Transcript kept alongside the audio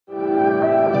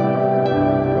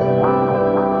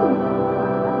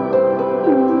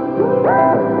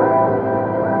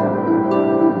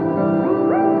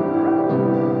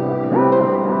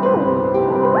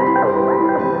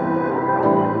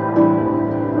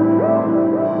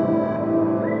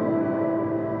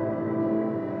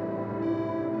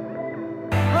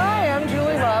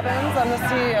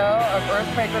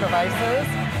EarthQuaker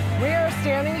devices. We are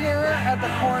standing here at the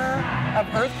corner of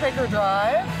EarthQuaker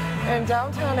Drive in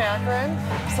downtown Akron,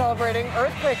 celebrating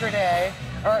EarthQuaker Day,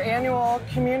 our annual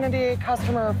community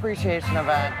customer appreciation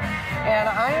event. And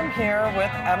I am here with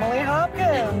Emily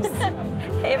Hopkins.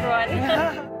 Hey,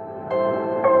 everyone.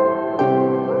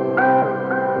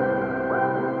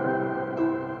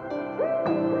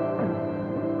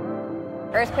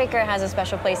 EarthQuaker has a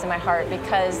special place in my heart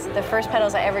because the first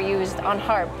pedals I ever used on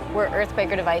harp were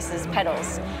EarthQuaker devices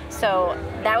pedals. So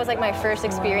that was like my first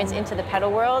experience into the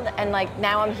pedal world, and like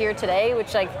now I'm here today,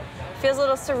 which like feels a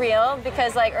little surreal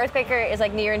because like EarthQuaker is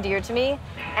like near and dear to me,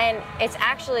 and it's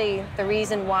actually the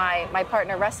reason why my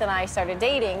partner Russ and I started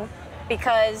dating,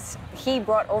 because he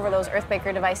brought over those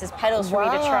EarthQuaker devices pedals for me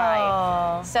to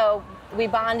try. So we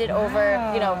bonded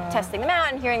over, you know, testing them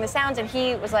out and hearing the sounds, and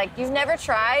he was like, "You've never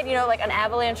tried, you know, like an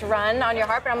avalanche run on your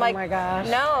harp?" And I'm like, "Oh my gosh,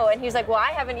 no." And he's like, "Well,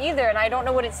 I haven't either, and I don't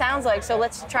know what it sounds like, so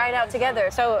let's try it out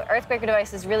together." So EarthQuaker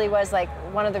devices really was like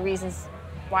one of the reasons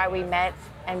why we met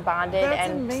and bonded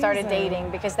and started dating,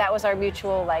 because that was our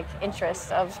mutual like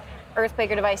interest of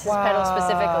EarthQuaker devices pedals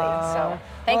specifically. So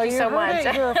thank you so much.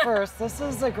 Well, you heard it here first. This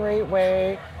is a great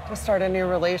way to start a new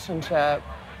relationship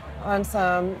on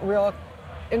some real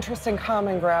interesting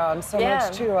common ground. So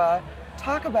much to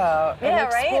talk about and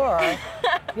explore. Right?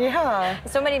 Yeah.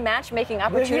 So many matchmaking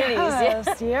opportunities.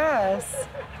 Yes, yes.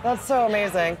 That's so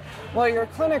amazing. Well, your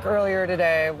clinic earlier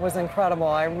today was incredible.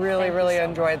 I really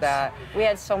enjoyed that. We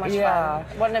had so much fun.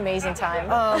 What an amazing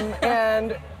time.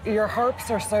 And your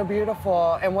harps are so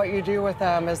beautiful, and what you do with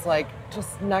them is like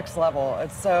just next level.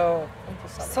 It's so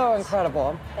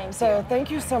incredible. Thank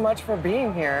you so much for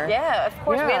being here. Yeah, of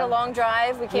course. We had a long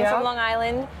drive. We came from Long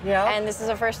Island, yeah, and this is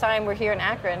the first time we're here in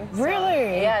Akron. So,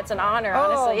 really? Yeah, it's an honor,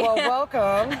 honestly. Oh, well,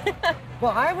 welcome.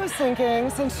 Well, I was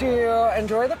thinking, since you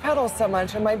enjoy the pedals so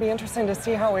much, it might be interesting to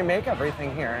see how we make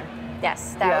everything here.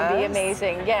 Yes, that would be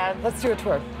amazing. Yeah. Let's do a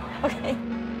tour. Okay.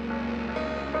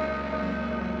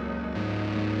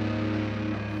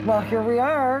 Well, here we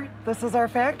are. This is our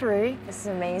factory. This is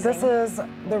amazing. This is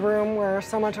the room where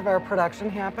so much of our production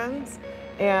happens.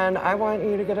 And I want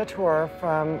you to get a tour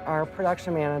from our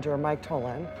production manager, Mike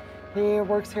Tolan. He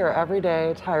works here every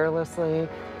day, tirelessly,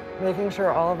 making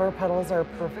sure all of our pedals are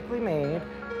perfectly made.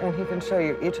 And he can show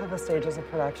you each of the stages of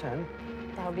production.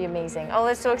 That would be amazing. Oh,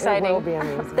 that's so exciting. It will be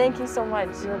amazing. Thank you so much.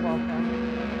 You're welcome.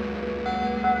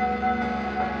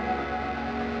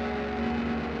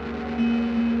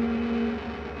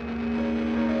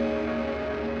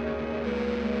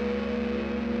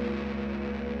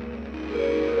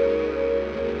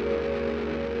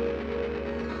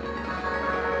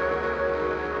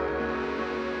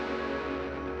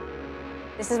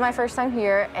 This is my first time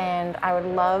here, and I would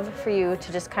love for you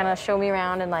to just kind of show me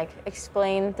around and like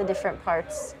explain the different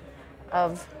parts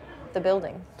of the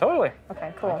building. Totally.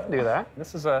 Okay, cool. I can do that.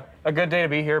 This is a good day to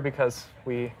be here because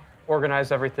we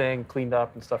organized everything, cleaned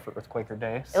up and stuff for EarthQuaker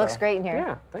Day. So. It looks great in here.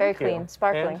 Yeah, very clean,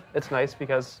 sparkling. And it's nice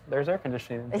because there's air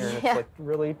conditioning in here, and it's like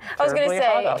really I was gonna say,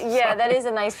 hot outside. yeah, that is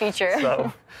a nice feature.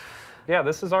 So, yeah,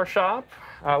 this is our shop.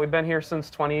 We've been here since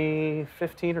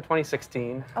 2015 or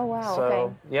 2016. Oh, wow,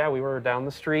 so, yeah, we were down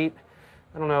the street.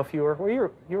 I don't know if you were, well,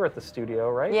 you were at the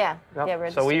studio, right? Yeah, yep. Yeah, we're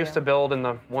at the So we studio. used to build in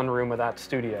the one room of that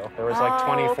studio. There was like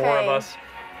 24 of us,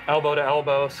 elbow to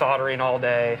elbow, soldering all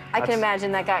day. I can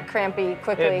imagine that got crampy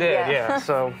quickly. It did, yeah.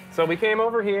 So we came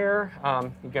over here,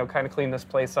 you know, kind of cleaned this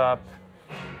place up,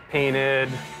 painted.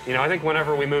 You know, I think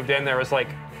whenever we moved in, there was like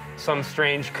some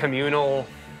strange communal,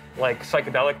 like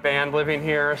psychedelic band living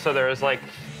here. So there was like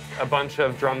a bunch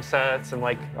of drum sets and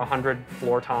like 100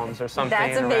 floor toms or something.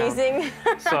 That's amazing.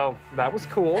 So that was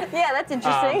cool. Yeah, that's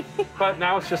interesting. But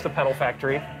now it's just a pedal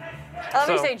factory. Let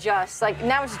me say just, like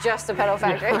now it's just a pedal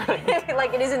factory. Yeah, right.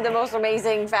 Like it isn't the most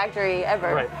amazing factory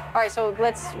ever. Right. All right, so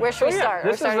where should we start?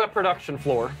 This is the production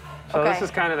floor. So this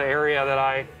is kind of the area that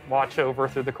I watch over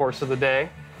through the course of the day.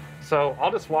 So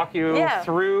I'll just walk you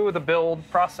through the build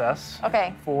process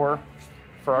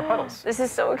for our pedals. This is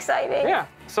so exciting. Yeah.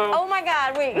 So. Oh my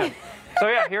God! Wait. Yeah. So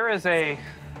yeah, here is a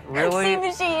really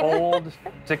old,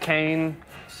 decaying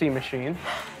C machine.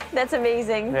 That's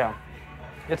amazing. Yeah.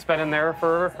 It's been in there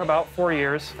for about 4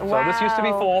 years. Wow. So this used to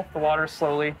be full. The water's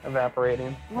slowly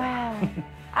evaporating. Wow.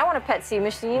 I want a pet C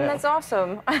machine. Yeah. That's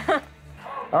awesome.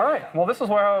 All right. Well, this is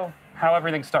how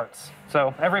everything starts.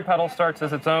 So every pedal starts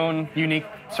as its own unique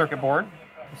circuit board.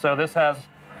 So this has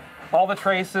all the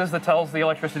traces that tells the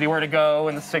electricity where to go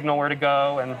and the signal where to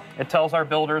go, and it tells our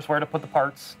builders where to put the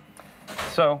parts.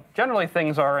 So generally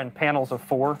things are in panels of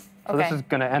 4. So this is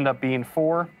going to end up being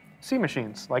 4 C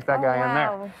machines, like that guy in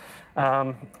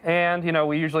there. And you know,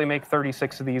 we usually make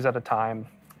 36 of these at a time.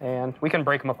 and we can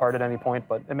break them apart at any point,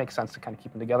 but it makes sense to kind of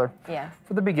keep them together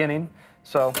for the beginning.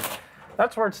 So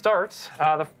that's where it starts.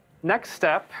 The next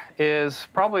step is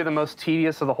probably the most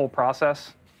tedious of the whole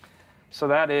process. So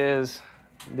that is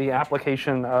the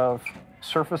application of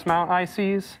surface mount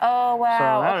ICs. Oh, wow.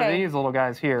 So that are these little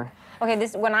guys here. Okay,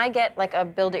 when I get like a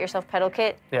build-it-yourself pedal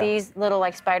kit, these little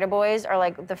like spider boys are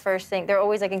like the first thing. They're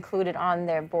always like included on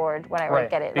their board when I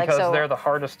get it. Because like, they're the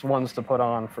hardest ones to put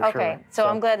on for sure. Okay, so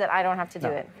I'm glad that I don't have to do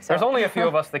it. So. There's only a few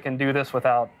of us that can do this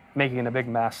without making a big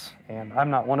mess, and I'm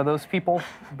not one of those people.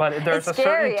 But there's a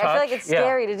certain touch. I feel like it's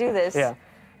scary to do this. Yeah.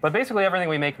 But basically everything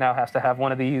we make now has to have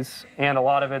one of these, and a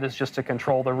lot of it is just to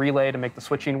control the relay to make the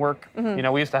switching work. You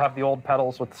know, we used to have the old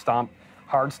pedals with the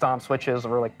hard stomp switches that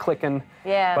were like clicking.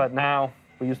 Yeah. But now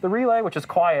we use the relay, which is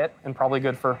quiet and probably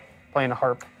good for playing a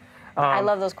harp. I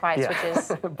love those quiet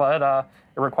switches. But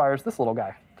it requires this little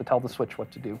guy to tell the switch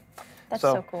what to do. That's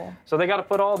so cool. So they got to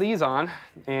put all these on,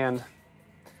 and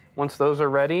once those are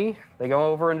ready, they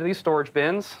go over into these storage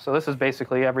bins. So this is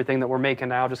basically everything that we're making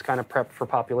now, just kind of prepped for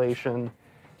population.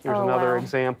 Here's another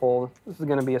example. This is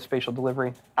going to be a spatial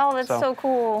delivery. Oh, that's so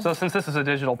cool. So since this is a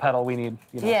digital pedal, we need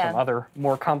some other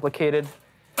more complicated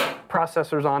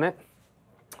processors on it.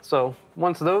 So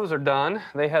once those are done,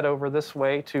 they head over this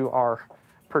way to our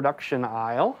production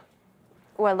aisle.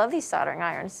 Oh, I love these soldering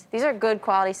irons. These are good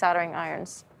quality soldering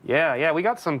irons. Yeah, we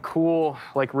got some cool,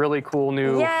 like really cool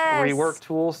new rework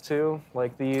tools too.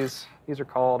 Like these are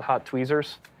called hot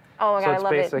tweezers. Oh my God, I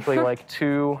love it. So it's basically like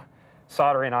 2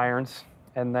 soldering irons,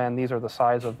 and then these are the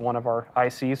size of one of our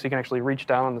ICs, so you can actually reach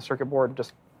down on the circuit board and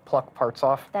just pluck parts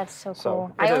off. That's so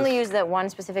cool. I only use that one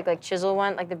specific like chisel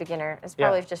one, like the beginner. It's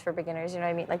probably just for beginners, you know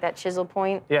what I mean? Like that chisel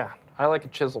point. Yeah, I like a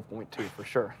chisel point too, for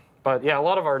sure. But yeah, a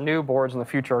lot of our new boards in the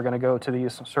future are going to go to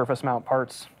these surface mount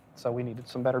parts, so we needed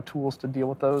some better tools to deal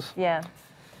with those. Yeah.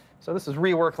 So this is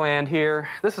rework land here.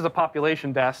 This is a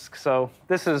population desk, so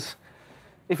this is,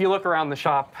 if you look around the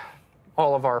shop,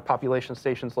 all of our population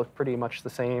stations look pretty much the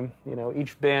same. You know,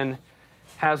 each bin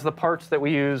has the parts that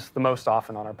we use the most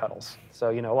often on our pedals. So,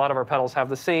 you know, a lot of our pedals have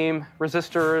the same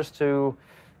resistors to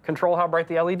control how bright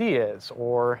the LED is,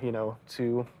 or, you know,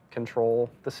 to control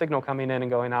the signal coming in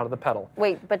and going out of the pedal.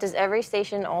 Wait, but does every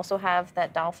station also have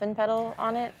that dolphin pedal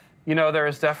on it? You know, there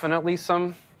is definitely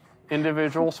some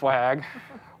individual swag.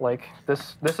 Like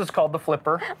this is called the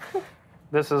flipper.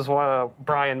 This is what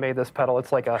Brian made this pedal.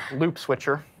 It's like a loop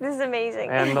switcher. This is amazing.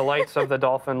 And the lights of the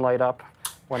dolphin light up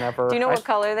whenever. Do you know what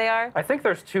color they are? I think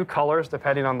there's 2 colors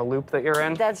depending on the loop that you're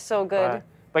in. That's so good.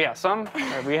 But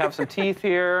yeah, we have some teeth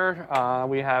here.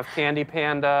 We have Candy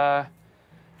Panda.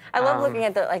 I love looking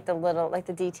at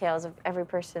the details of every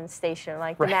person's station,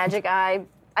 like the magic eye.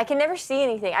 I can never see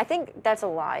anything. I think that's a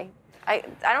lie. I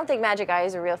don't think magic eye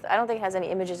is a real I don't think it has any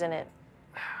images in it.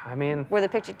 I mean, where the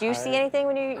picture. Do you see anything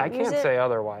when you use it? I can't say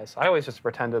otherwise. I always just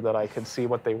pretended that I could see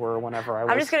what they were whenever I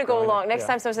was. I'm just gonna go along. Next yeah.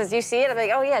 time someone says, "Do you see it?" I'm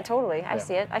like, "Oh yeah, totally. I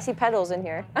see it. I see pedals in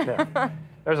here." Yeah.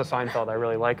 There's a Seinfeld I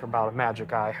really like about a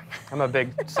magic eye. I'm a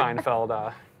big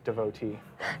Seinfeld devotee.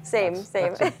 Same.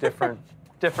 That's a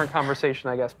different conversation,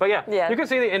 I guess. But yeah, you can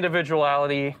see the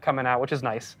individuality coming out, which is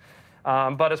nice.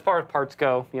 But as far as parts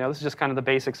go, you know, this is just kind of the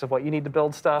basics of what you need to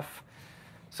build stuff.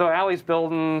 So Allie's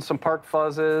building some park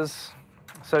fuzzes.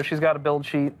 So she's got a build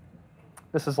sheet.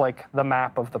 This is like the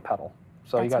map of the pedal.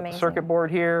 So you got the circuit board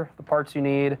here, the parts you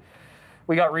need.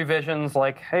 We got revisions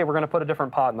like, hey, we're going to put a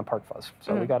different pot in the park fuzz.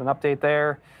 So we got an update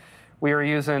there. We were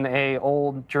using a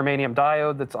old germanium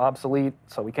diode that's obsolete,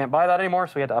 so we can't buy that anymore,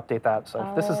 so we had to update that.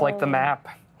 So this is like the map.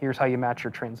 Here's how you match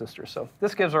your transistors. So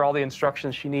this gives her all the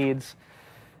instructions she needs.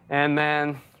 And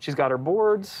then she's got her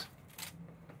boards.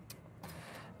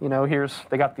 You know,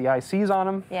 they got the ICs on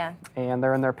them. Yeah. And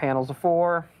they're in their panels of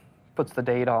 4. Puts the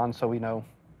date on so we know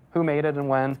who made it and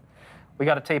when. We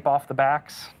got to tape off the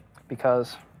backs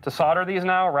because to solder these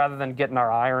now, rather than getting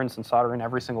our irons and soldering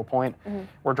every single point,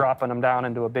 we're dropping them down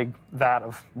into a big vat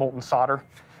of molten solder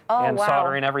and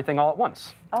soldering everything all at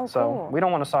once. Oh, so cool. we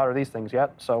don't want to solder these things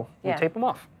yet, so we tape them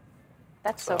off.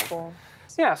 That's so cool.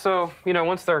 Yeah, so, you know,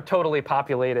 once they're totally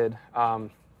populated,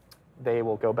 they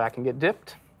will go back and get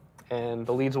dipped, and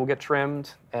the leads will get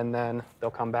trimmed, and then they'll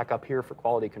come back up here for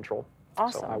quality control.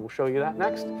 Awesome. So I will show you that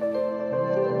next.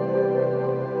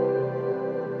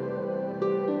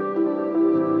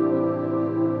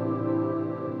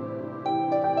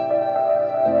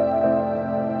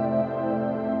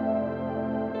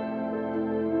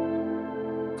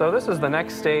 So this is the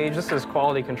next stage. This is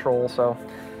quality control. So,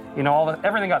 you know,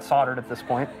 everything got soldered at this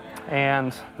point,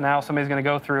 and now somebody's going to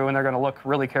go through and they're going to look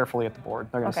really carefully at the board.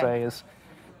 They're going to say, is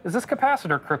this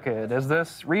capacitor crooked? Is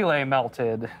this relay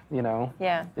melted? You know,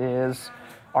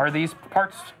 are these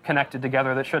parts connected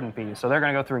together that shouldn't be? So they're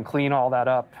going to go through and clean all that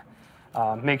up,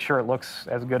 make sure it looks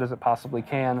as good as it possibly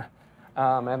can.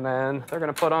 And then they're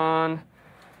going to put on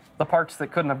the parts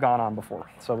that couldn't have gone on before.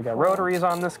 So we got rotaries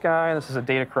on this guy. This is a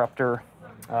data corruptor,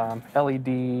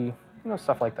 LED,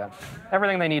 stuff like that.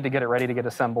 Everything they need to get it ready to get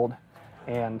assembled.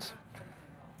 And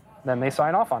then they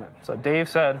sign off on it. So Dave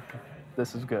said,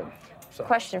 this is good. So,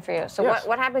 question for you. So yes.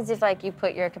 what happens if like you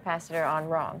put your capacitor on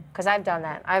wrong? Because I've done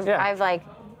that. I've like,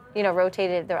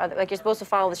 rotated the other, like you're supposed to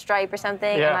follow the stripe or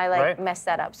something, and I like messed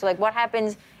that up. So like what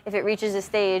happens if it reaches a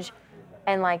stage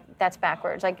and like that's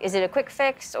backwards? Like is it a quick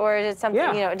fix or is it something,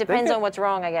 it depends on what's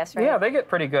wrong, I guess, right? Yeah, they get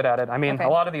pretty good at it. I mean, a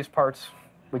lot of these parts,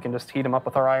 we can just heat them up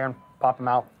with our iron, pop them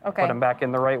out, put them back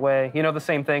in the right way. The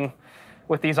same thing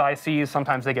with these ICs,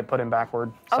 sometimes they get put in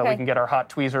backward, so we can get our hot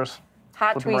tweezers.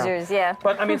 Hot tweezers, yeah.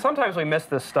 But I mean, sometimes we miss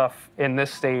this stuff in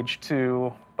this stage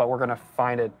too, but we're gonna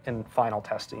find it in final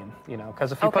testing,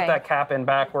 because if you put that cap in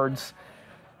backwards,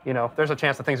 there's a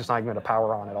chance the thing's just not even gonna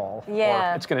power on at all.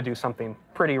 Yeah. Or it's gonna do something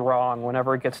pretty wrong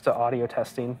whenever it gets to audio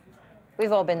testing.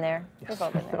 We've all been there. Yes. We've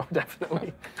all been there. No,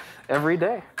 definitely. Every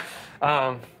day.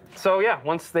 So yeah,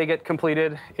 once they get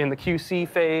completed in the QC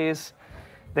phase,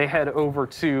 they head over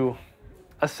to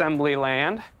assembly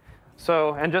land.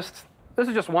 So, and this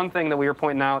is just one thing that we were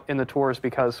pointing out in the tours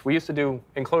because we used to do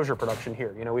enclosure production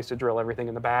here. We used to drill everything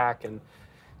in the back and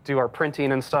do our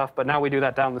printing and stuff, but now we do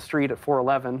that down the street at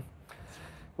 411,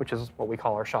 which is what we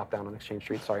call our shop down on Exchange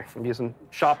Street. Sorry, I'm using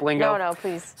shop lingo. No,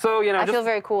 please. So, I feel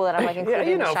very cool that I'm like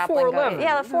including the shop lingo.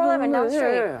 Yeah, the 411 down the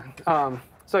street. Yeah.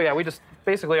 So yeah, we just,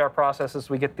 basically our process is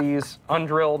we get these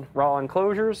undrilled raw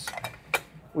enclosures.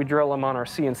 We drill them on our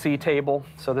CNC table.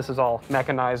 So this is all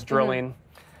mechanized drilling.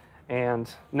 And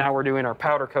now we're doing our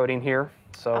powder coating here.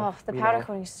 So the powder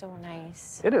coating is so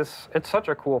nice. It is. It's such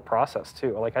a cool process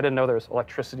too. Like I didn't know there's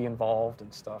electricity involved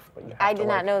and stuff. But I did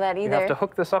not know that either. You have to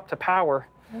hook this up to power.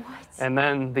 What? And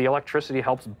then the electricity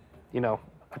helps,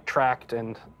 attract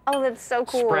and that's so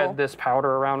cool. Spread this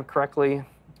powder around correctly. Am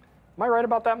I right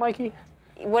about that, Mikey?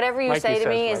 Whatever you say to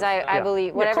me is I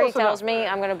believe. Whatever he tells me,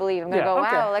 I'm going to believe. I'm going to go,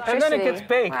 wow, electricity. And then it gets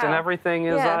baked and everything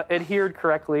is adhered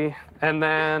correctly. And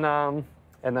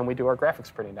then we do our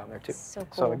graphics printing down there too. So cool.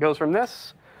 So it goes from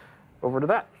this over to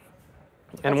that.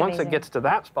 And once it gets to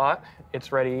that spot,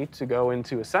 it's ready to go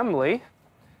into assembly,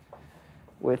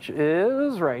 which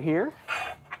is right here.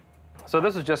 So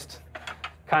this is just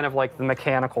kind of like the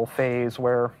mechanical phase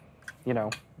where,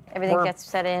 everything gets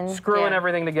set in. Screwing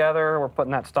everything together. We're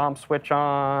putting that stomp switch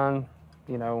on,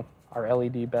 our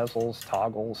LED bezels,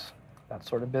 toggles, that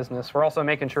sort of business. We're also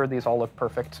making sure these all look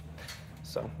perfect.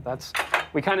 So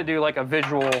we kind of do like a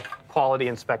visual quality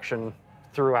inspection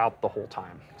throughout the whole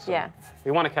time. So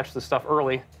we want to catch this stuff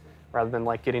early rather than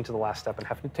like getting to the last step and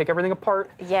having to take everything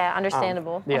apart. Yeah,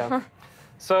 understandable.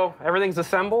 So everything's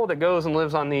assembled. It goes and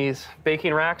lives on these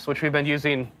baking racks, which we've been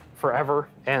using forever,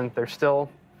 and they're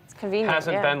still convenient,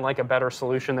 hasn't been like a better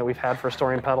solution that we've had for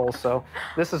storing pedals. So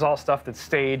this is all stuff that's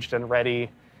staged and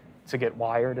ready to get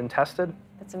wired and tested.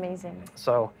 That's amazing.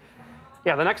 So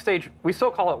yeah, the next stage, we still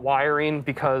call it wiring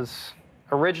because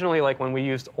originally, like when we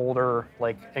used older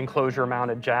like enclosure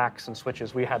mounted jacks and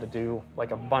switches, we had to do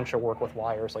like a bunch of work with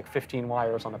wires, like 15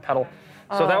 wires on a pedal.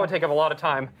 So that would take up a lot of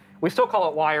time. We still call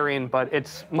it wiring, but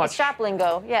it's much... It's shop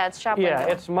lingo. Yeah, it's shop lingo. Yeah,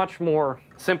 it's much more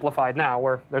simplified now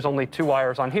where there's only 2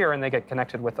 wires on here and they get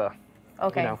connected with a,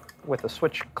 with a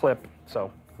switch clip.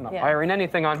 So I'm not wiring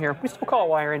anything on here. We still call it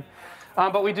wiring.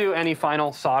 But we do any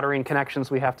final soldering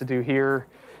connections we have to do here,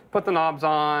 put the knobs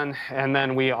on, and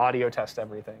then we audio test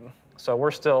everything. So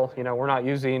we're still, we're not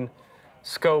using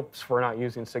scopes, we're not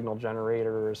using signal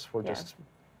generators, we're just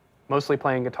mostly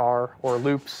playing guitar or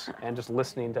loops and just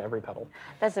listening to every pedal.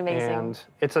 That's amazing. And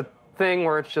it's a thing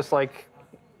where it's just like,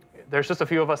 there's just a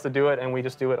few of us that do it and we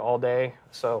just do it all day.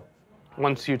 So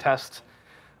once you test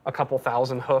a couple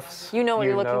thousand hoofs, you know what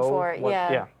you're looking for.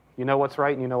 Yeah, you know what's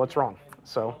right and you know what's wrong.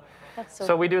 So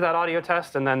we do that audio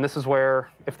test, and then this is where,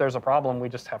 if there's a problem, we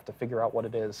just have to figure out what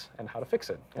it is and how to fix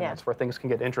it. And that's where things can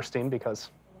get interesting because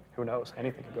who knows,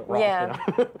 anything can go wrong. Yeah.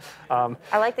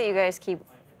 I like that you guys keep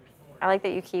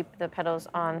the pedals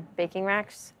on baking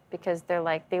racks because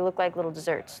they look like little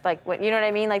desserts. Like, you know what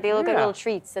I mean? Like they look like little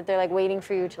treats that they're like waiting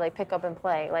for you to like pick up and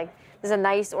play. Like there's a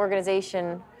nice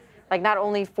organization, like not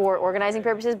only for organizing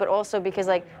purposes, but also because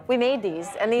like we made these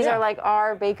and these are like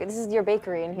our bakery. This is your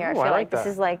bakery in here. I feel like this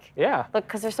is like, look,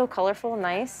 because they're so colorful and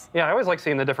nice. Yeah, I always like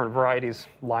seeing the different varieties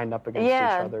lined up against each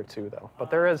other too though. But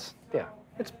there is,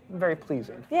 it's very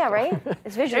pleasing. Yeah, right?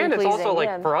 It's visually pleasing. And it's also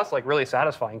like, for us, like really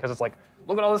satisfying because it's like,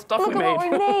 look at all this stuff Look we at made.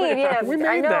 what we made. Yeah, we made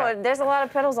I know. that. There's a lot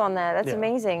of pedals on that. That's Yeah.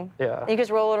 amazing. Yeah. And you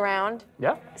just roll it around.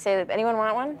 Yeah. Say, anyone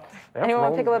want one? Yeah, Anyone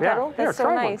want to pick up a yeah. pedal? Here, That's so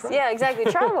try one, nice. try Yeah, exactly.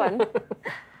 Try one.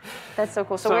 That's so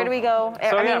cool. So where do we go?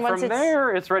 So I mean, yeah, once from it's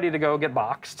there, it's ready to go get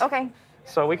boxed. okay.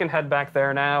 So we can head back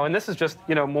there now. And this is just,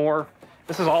 more,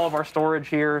 this is all of our storage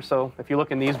here. So if you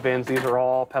look in these bins, these are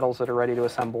all pedals that are ready to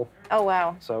assemble. Oh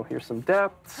wow. So here's some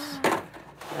depths.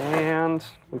 And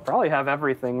we probably have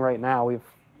everything right now. We've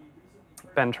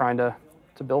been trying to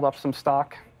build up some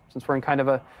stock since we're in kind of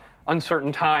a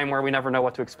uncertain time where we never know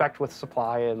what to expect with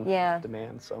supply and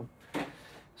demand. So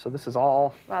this is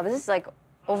all. Wow, this is like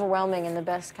overwhelming in the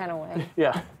best kind of way.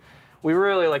 Yeah. We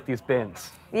really like these bins.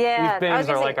 Yeah, These bins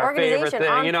are like our favorite thing.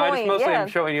 On I just point, mostly yeah. am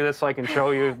showing you this so I can show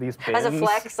you these bins. As a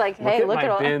flex, like, hey, look my at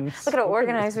all, bins. look at how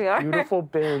organized we are. Beautiful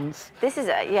bins. This is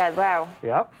yeah, wow.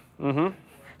 Yep. Mm-hmm.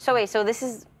 So wait, so this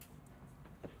is.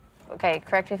 Okay,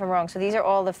 correct me if I'm wrong. So these are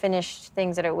all the finished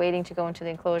things that are waiting to go into the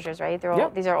enclosures, right? They're all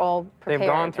Yep. These are all prepared. They've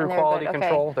gone through and they're quality good.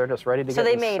 control. Okay. They're just ready to So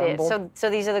get they made it. assembled. So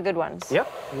these are the good ones. Yep.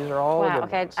 These are all Wow. good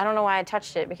Okay. ones. I don't know why I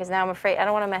touched it because now I'm afraid I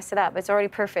don't want to mess it up. It's already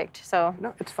perfect. So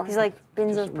No, it's fine. these are like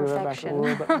bins Just of move it back a perfection.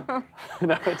 little bit.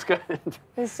 No, it's good. This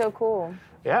is so cool.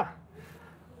 Yeah.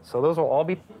 So those will all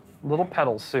be little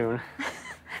pedals soon.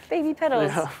 Baby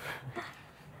pedals. Yeah.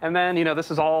 And then,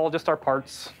 this is all just our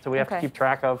parts that we have to Okay. keep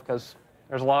track of because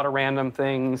there's a lot of random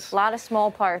things. A lot of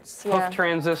small parts. Yeah. Hoof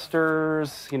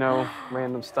transistors,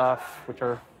 random stuff, which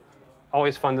are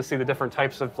always fun to see the different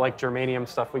types of like germanium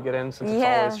stuff we get in since it's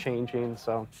Yeah. always changing.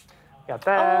 So got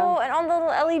that. Oh, and on the little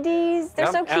LEDs. They're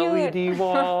so cute. LED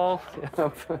wall.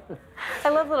 Yep. I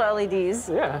love little LEDs.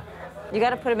 Yeah. You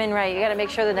got to put them in right. You got to make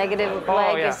sure the negative Oh,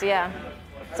 leg yeah. is,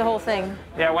 it's a whole thing.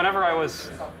 Yeah, whenever I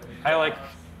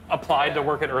applied to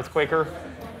work at EarthQuaker,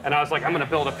 and I was like, I'm gonna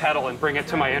build a pedal and bring it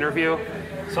to my interview.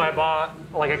 So I bought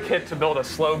like a kit to build a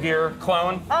slow gear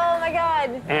clone, Oh my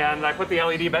God. and I put the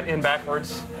LED in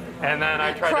backwards, and then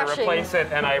I tried Crushing. to replace it,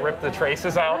 and I ripped the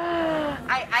traces out.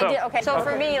 I So- did, okay. So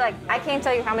for me, I can't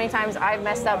tell you how many times I've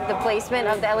messed up the placement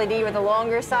of the LED with the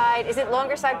longer side. Is it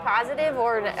longer side positive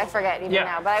or I forget even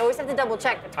now, but I always have to double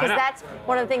check because know. that's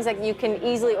one of the things you can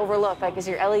easily overlook. Like, is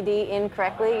your LED in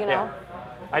correctly, Yeah.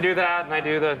 I do that,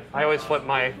 and I always flip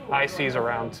my ICs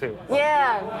around too.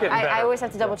 Yeah. Getting I better. always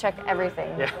have to double check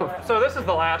everything. Yeah. So this is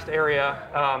the last area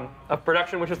of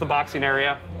production, which is the boxing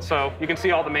area. So you can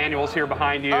see all the manuals here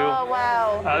behind you. Oh,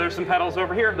 wow. There's some pedals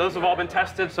over here. Those have all been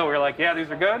tested, so we're like, yeah, these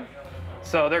are good.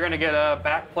 So they're going to get a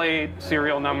backplate,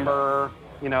 serial number,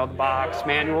 the box,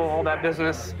 manual, all that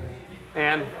business,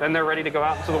 and then they're ready to go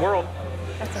out into the world.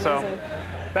 That's So amazing.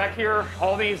 back here,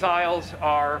 all these aisles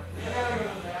are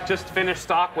just finished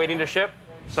stock waiting to ship.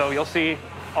 So you'll see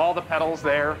all the pedals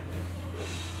there.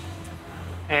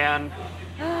 And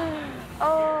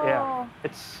Oh. yeah,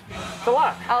 it's a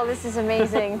lot. Oh, this is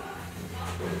amazing.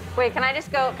 Wait, can I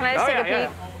just take a peek?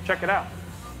 Check it out.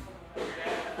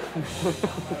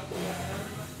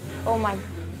 Oh my.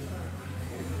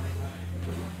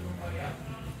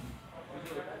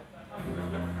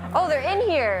 Oh, they're in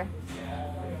here.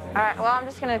 All right, well, I'm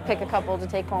just gonna pick a couple to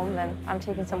take home then. I'm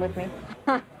taking some with me.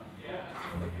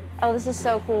 Oh, this is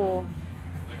so cool.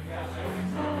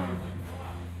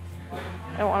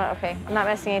 I don't wanna, okay, I'm not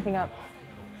messing anything up.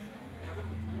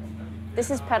 This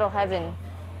is pedal heaven.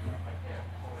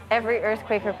 Every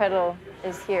EarthQuaker pedal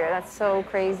is here. That's so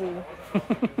crazy.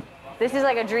 This is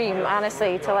like a dream,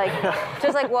 honestly, to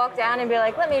just walk down and be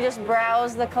like, let me just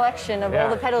browse the collection of all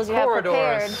the pedals you have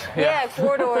prepared. Corridors. Yeah,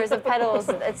 corridors of pedals.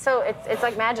 It's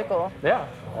like magical. Yeah,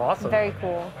 awesome. Very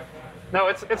cool. No,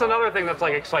 it's another thing that's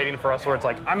exciting for us where it's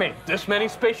I made this many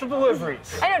spatial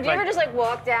deliveries. I know, do you ever just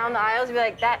walk down the aisles and be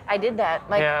like, I did that.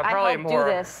 Yeah, I probably helped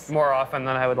do this. more often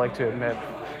than I would like to admit.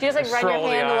 Do you just run your stroll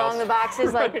the hand along aisles. the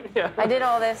boxes like, Yeah. I did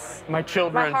all this. My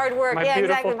children. My hard work. My Yeah,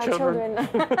 beautiful exactly, my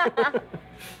children.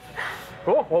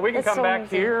 Cool. Well, we can That's come so back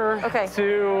amazing. here Okay.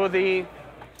 to the.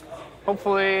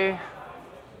 Hopefully,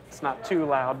 it's not too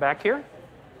loud back here.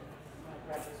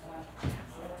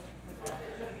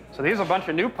 So these are a bunch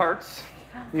of new parts.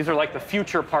 These are like the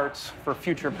future parts for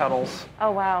future pedals,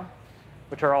 Oh, wow.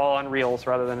 which are all on reels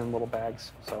rather than in little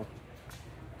bags. So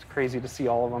it's crazy to see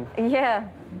all of them. Yeah,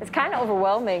 it's kind of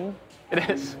overwhelming. It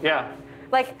is, yeah.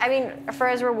 For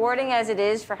as rewarding as it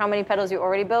is for how many pedals you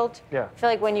already built, Yeah. I feel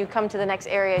like when you come to the next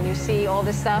area and you see all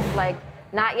this stuff,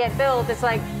 not yet built, it's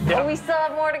like, Yeah. oh, we still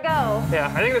have more to go.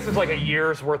 Yeah, I think this is a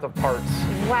year's worth of parts.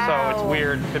 Wow. So it's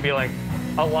weird to be a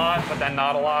lot, but then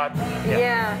not a lot.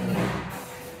 Yeah.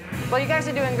 Well, you guys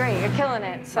are doing great. You're killing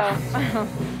it, so.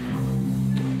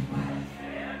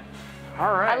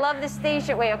 All right. I love this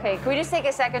station. Wait, okay. Can we just take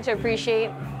a second to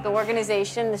appreciate the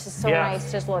organization? This is so nice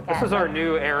to just look at. This is our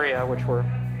new area, which we're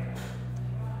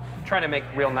trying to make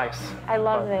real nice. I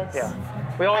love this. Yeah.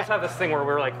 We always have this thing where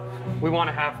we're like, we want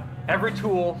to have every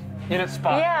tool in its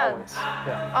spot. Yeah. Always.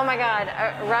 Yeah. Oh my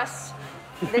God, Russ.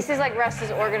 This is like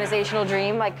Russ's organizational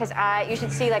dream. Like, cause you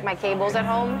should see like my cables at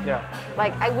home. Yeah.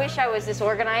 Like, I wish I was this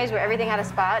organized where everything had a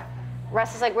spot.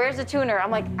 Russ is like, where's the tuner?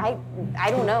 I'm like, I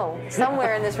don't know.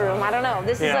 Somewhere in this room. I don't know.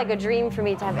 This is like a dream for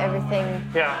me to have everything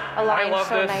aligned I love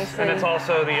so this, nicely. and it's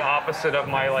also the opposite of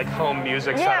my like home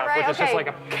music setup, right, which is just like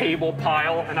a cable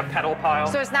pile and a pedal pile.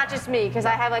 So it's not just me, because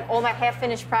I have like all my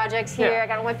half-finished projects here. I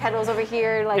got all my pedals over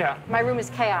here. Like my room is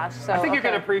chaos. So I think you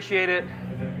can appreciate it,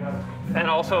 and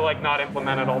also like not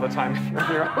implement it all the time.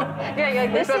 You're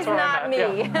like, this is not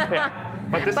me.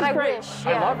 But this But is I great. wish,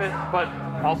 I love it, but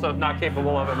also not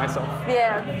capable of it myself.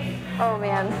 Yeah. Oh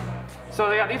man.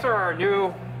 So yeah, these are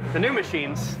the new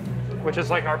machines, which is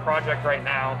like our project right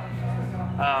now.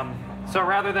 So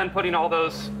rather than putting all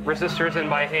those resistors in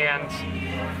by hand,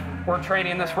 we're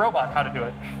training this robot how to do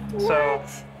it. So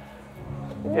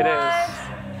it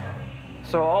is.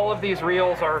 So all of these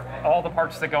reels are all the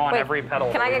parts that go on every pedal.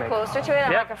 Can I get closer to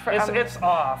it? Yeah, it's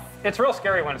off. It's real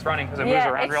scary when it's running because it moves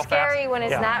around real fast. Yeah, it's scary when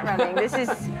it's not running. This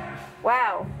is,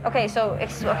 wow. Okay, so.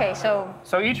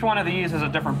 So each one of these is a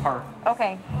different part.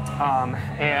 Okay.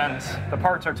 And the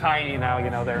parts are tiny now. You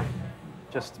know, they're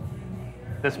just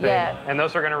this big. Yeah. And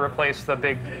those are going to replace the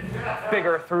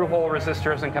bigger through-hole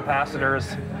resistors and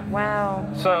capacitors. Wow.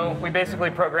 So we basically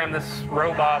programmed this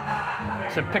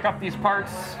robot to pick up these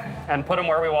parts and put them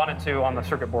where we want it to on the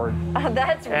circuit board.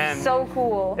 That's so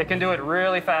cool. It can do it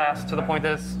really fast to the point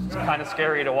that it's kind of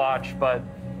scary to watch, but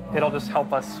it'll just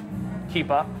help us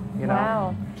keep up, you know?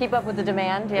 Wow. Keep up with the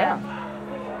demand, yeah.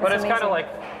 But it's kind of like,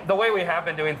 the way we have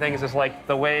been doing things is like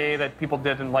the way that people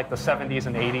did in like the 70s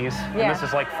and 80s. And this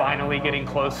is like finally getting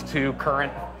close to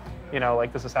current, you know,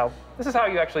 like this is how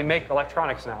you actually make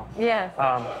electronics now. Yeah.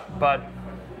 But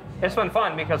it's been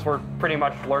fun because we're pretty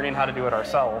much learning how to do it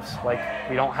ourselves. Like,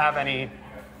 we don't have any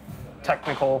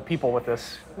technical people with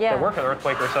this that work at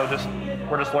EarthQuaker, so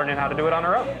we're just learning how to do it on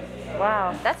our own.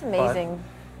 Wow, that's amazing.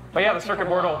 But yeah, the circuit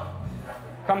board will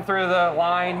come through the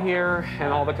line here,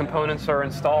 and all the components are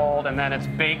installed, and then it's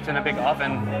baked in a big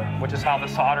oven, which is how the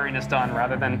soldering is done,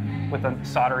 rather than with a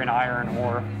soldering iron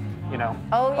or, you know.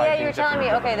 Oh yeah, you were telling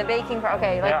me. Okay, the baking part.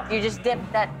 Okay, like you just dip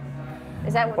that.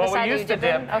 Is that the side we used to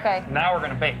dip. Okay. Now we're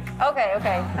gonna bake. Okay.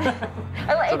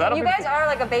 You guys are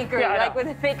like a bakery, like with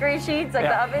the bakery sheets, like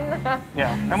the oven.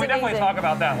 Yeah, and we definitely talk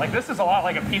about that. Like, this is a lot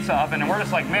like a pizza oven, and we're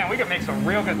just like, man, we could make some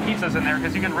real good pizzas in there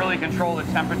because you can really control the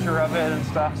temperature of it and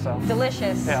stuff. So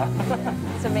delicious. Yeah.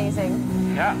 It's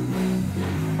amazing. Yeah.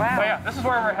 Wow. But yeah, this is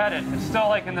where we're headed. It's still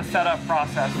like in the setup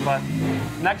process, but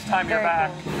next time you're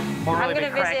back, we'll really be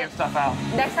cranking stuff out.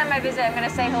 Next time I visit, I'm going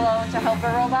to say hello to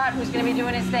Helper Robot, who's going to be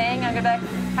doing his thing. I'm going to be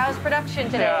like, how's production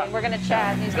today? Yeah. We're going to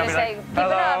chat. He's going to say, keep hello,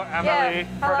 it up. Emily.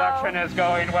 Yeah. Production is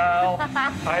going well.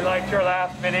 I liked your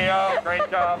last video.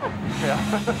 Great job. Yeah.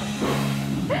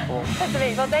 Cool. That's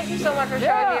amazing. Well, thank you so much for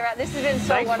showing me around. This has been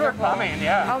so wonderful. Thanks for coming.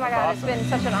 Yeah. Oh my God, awesome. It's been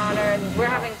such an honor, and we're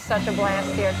having such a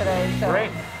blast here today. So.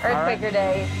 Great. EarthQuaker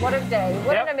Day. What a day.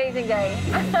 What an amazing day.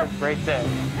 Great day.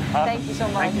 Thank you so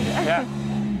much. Thank you. Yeah.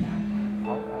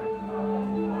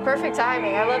 Perfect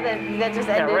timing. I love that just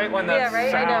ended. Yeah, right when the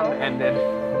sound ended.